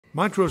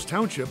Montrose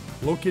Township,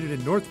 located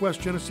in northwest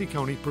Genesee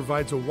County,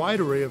 provides a wide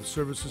array of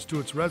services to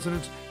its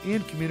residents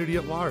and community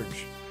at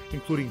large,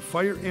 including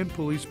fire and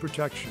police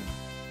protection.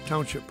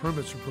 Township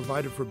permits are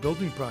provided for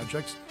building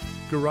projects,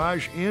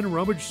 garage and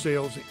rummage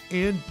sales,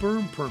 and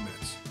burn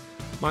permits.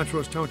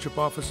 Montrose Township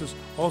offices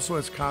also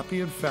has copy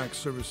and fax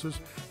services,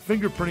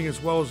 fingerprinting,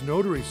 as well as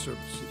notary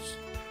services.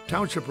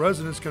 Township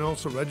residents can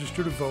also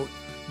register to vote,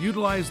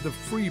 utilize the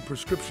free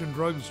prescription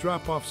drugs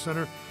drop-off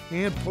center,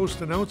 and post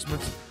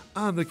announcements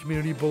on the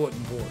community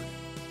bulletin board.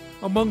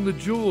 Among the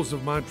jewels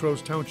of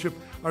Montrose Township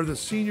are the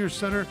Senior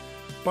Center,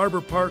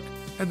 Barber Park,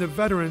 and the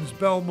Veterans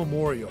Bell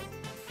Memorial.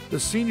 The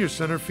Senior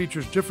Center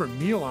features different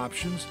meal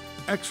options,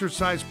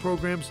 exercise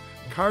programs,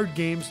 card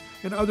games,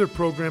 and other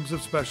programs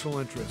of special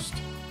interest.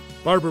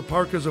 Barber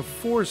Park is a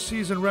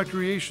 4-season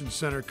recreation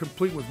center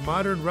complete with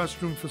modern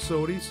restroom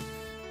facilities.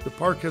 The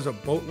park has a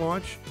boat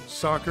launch,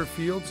 soccer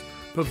fields,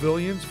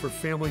 pavilions for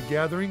family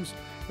gatherings,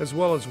 as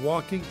well as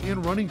walking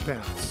and running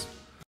paths.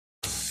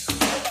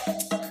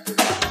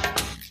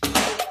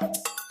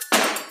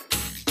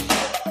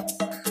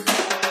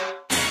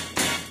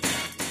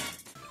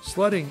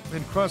 Sledding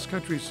and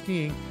cross-country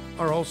skiing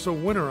are also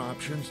winter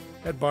options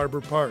at Barber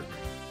Park.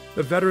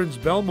 The Veterans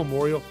Bell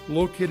Memorial,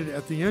 located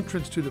at the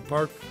entrance to the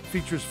park,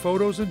 features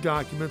photos and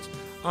documents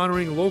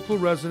honoring local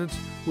residents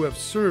who have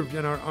served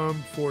in our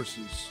armed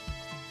forces.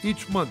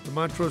 Each month, the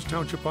Montrose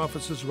Township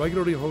offices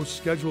regularly host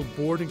scheduled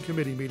board and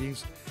committee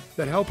meetings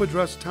that help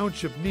address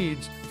township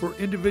needs for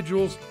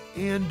individuals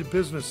and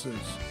businesses.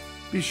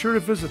 Be sure to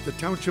visit the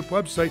township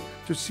website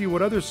to see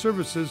what other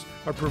services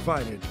are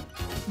provided.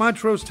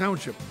 Montrose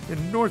Township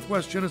in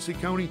northwest Genesee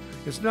County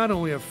is not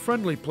only a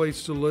friendly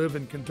place to live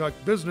and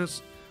conduct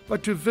business,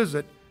 but to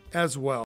visit as well.